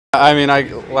I mean,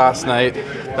 last night,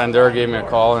 Ben Durr gave me a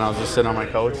call, and I was just sitting on my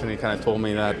couch, and he kind of told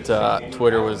me that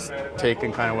Twitter was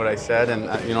taking kind of what I said, and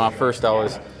at first I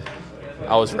was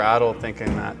rattled,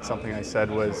 thinking that something I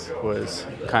said was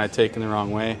kind of taken the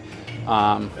wrong way.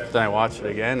 Then I watched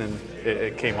it again, and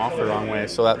it came off the wrong way.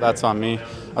 So that's on me.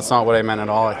 That's not what I meant at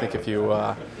all. I think if you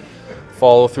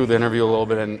follow through the interview a little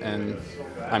bit, and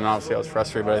I mean, obviously I was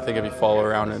frustrated, but I think if you follow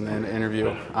around in the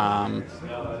interview,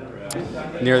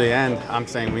 near the end, I'm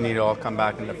saying we need to all come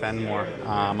back and defend more.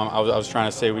 I was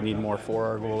trying to say we need more for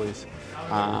our goalies.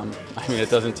 I mean, it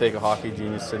doesn't take a hockey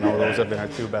genius to know those have been our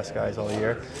two best guys all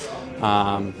year.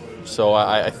 So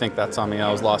I think that's on me. I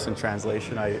was lost in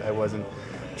translation. I wasn't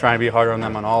trying to be harder on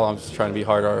them at all. I was trying to be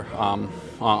harder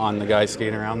on the guys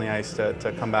skating around the ice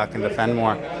to come back and defend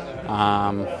more.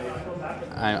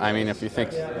 I mean, if you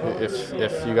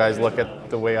guys look at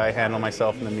the way I handle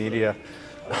myself in the media,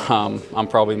 I'm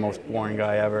probably the most boring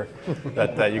guy ever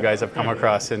that you guys have come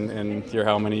across in your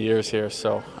how many years here.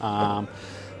 So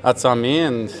that's on me,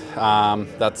 and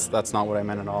that's not what I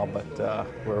meant at all. But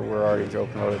we're already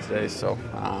joking about it today, so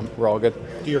we're all good.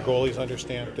 Do your goalies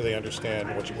understand? Do they understand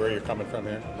where you're coming from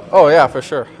here? Oh yeah, for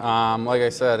sure. Like I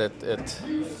said,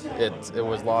 it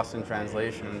was lost in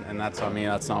translation, and that's on me.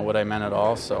 That's not what I meant at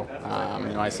all. So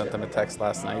I sent them a text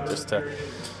last night just to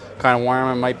kind of warn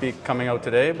them it might be coming out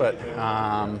today, but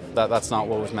that's not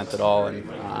what was meant at all. And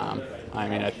I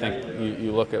mean, I think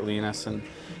you look at Linus, and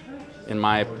in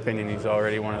my opinion, he's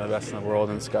already one of the best in the world,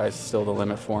 and the sky's still the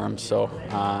limit for him. So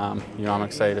I'm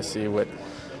excited to see what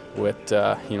he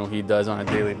does on a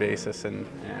daily basis, and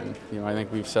I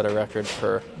think we've set a record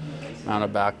for amount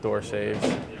of backdoor saves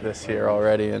this year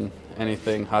already, and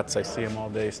anything Huts, I see him all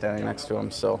day standing next to him,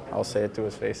 so I'll say it to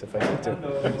his face if I need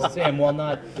to. Sam, while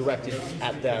not directed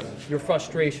at them, your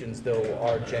frustrations though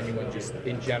are genuine just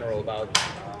in general about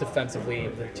defensively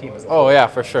the team as a whole. Oh yeah,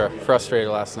 for sure. Frustrated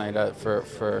last night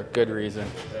for good reason,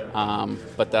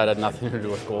 but that had nothing to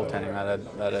do with goaltending.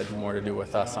 That had more to do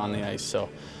with us on the ice. So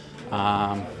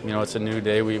it's a new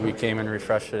day. We came in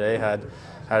refreshed today, had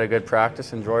a good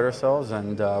practice, enjoyed ourselves,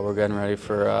 and we're getting ready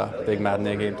for a big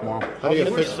matinee game tomorrow. How do you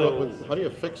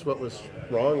fix what was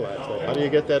wrong last night? How do you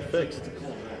get that fixed?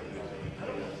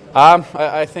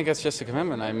 I think it's just a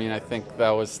commitment. I mean, I think that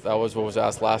was what was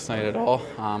asked last night at all.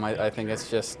 I think it's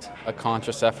just a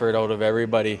conscious effort out of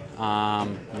everybody,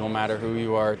 no matter who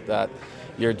you are, that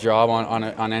your job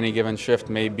on any given shift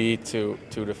may be to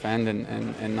defend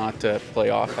and not to play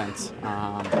offense.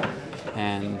 I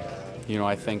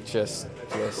think just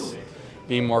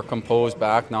being more composed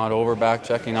back, not over back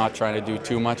checking, not trying to do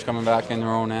too much coming back in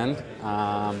their own end.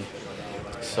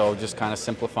 So just kind of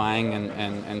simplifying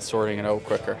and sorting it out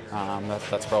quicker.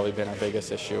 That's probably been our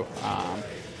biggest issue.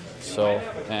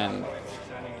 And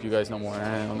you guys know more than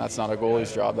anyone, that's not a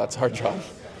goalie's job, that's our job.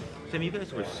 Sam, you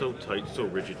guys were so tight, so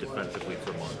rigid defensively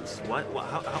for months. Why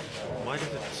did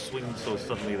it swing so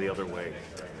suddenly the other way,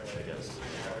 I guess?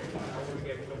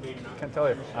 Can't tell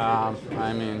you.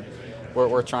 I mean,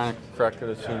 we're trying to correct it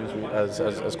as soon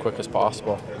as quick as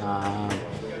possible.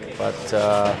 But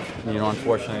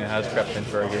unfortunately, it has crept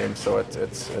into our game, so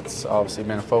it's obviously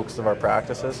been a focus of our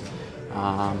practices,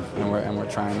 and we're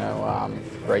trying to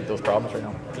right those problems right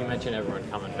now. You mentioned everyone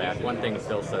coming back. One thing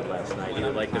Phil said last night, he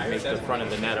would like to make the front of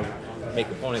the net make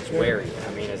opponents wary.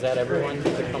 I mean, is that everyone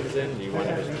that comes in? Do you want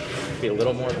to just be a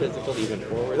little more physical, even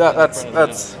forward?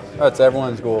 That's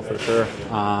everyone's goal for sure.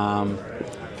 I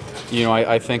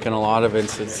think in a lot of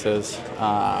instances,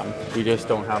 we just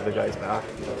don't have the guys back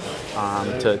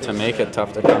to make it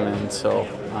tough to come in. So,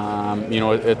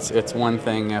 it's one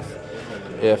thing if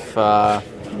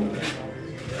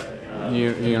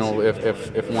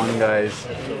one guy's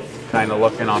kind of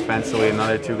looking offensively,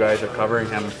 another two guys are covering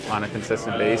him on a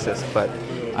consistent basis. But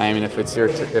I mean, if it's your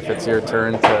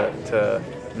turn to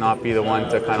not be the one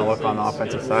to kind of look on the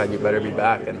offensive side, you better be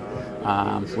back. And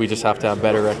we just have to have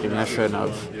better recognition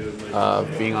of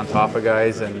being on top of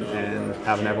guys and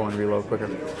having everyone reload quicker.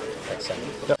 Thanks, Sam.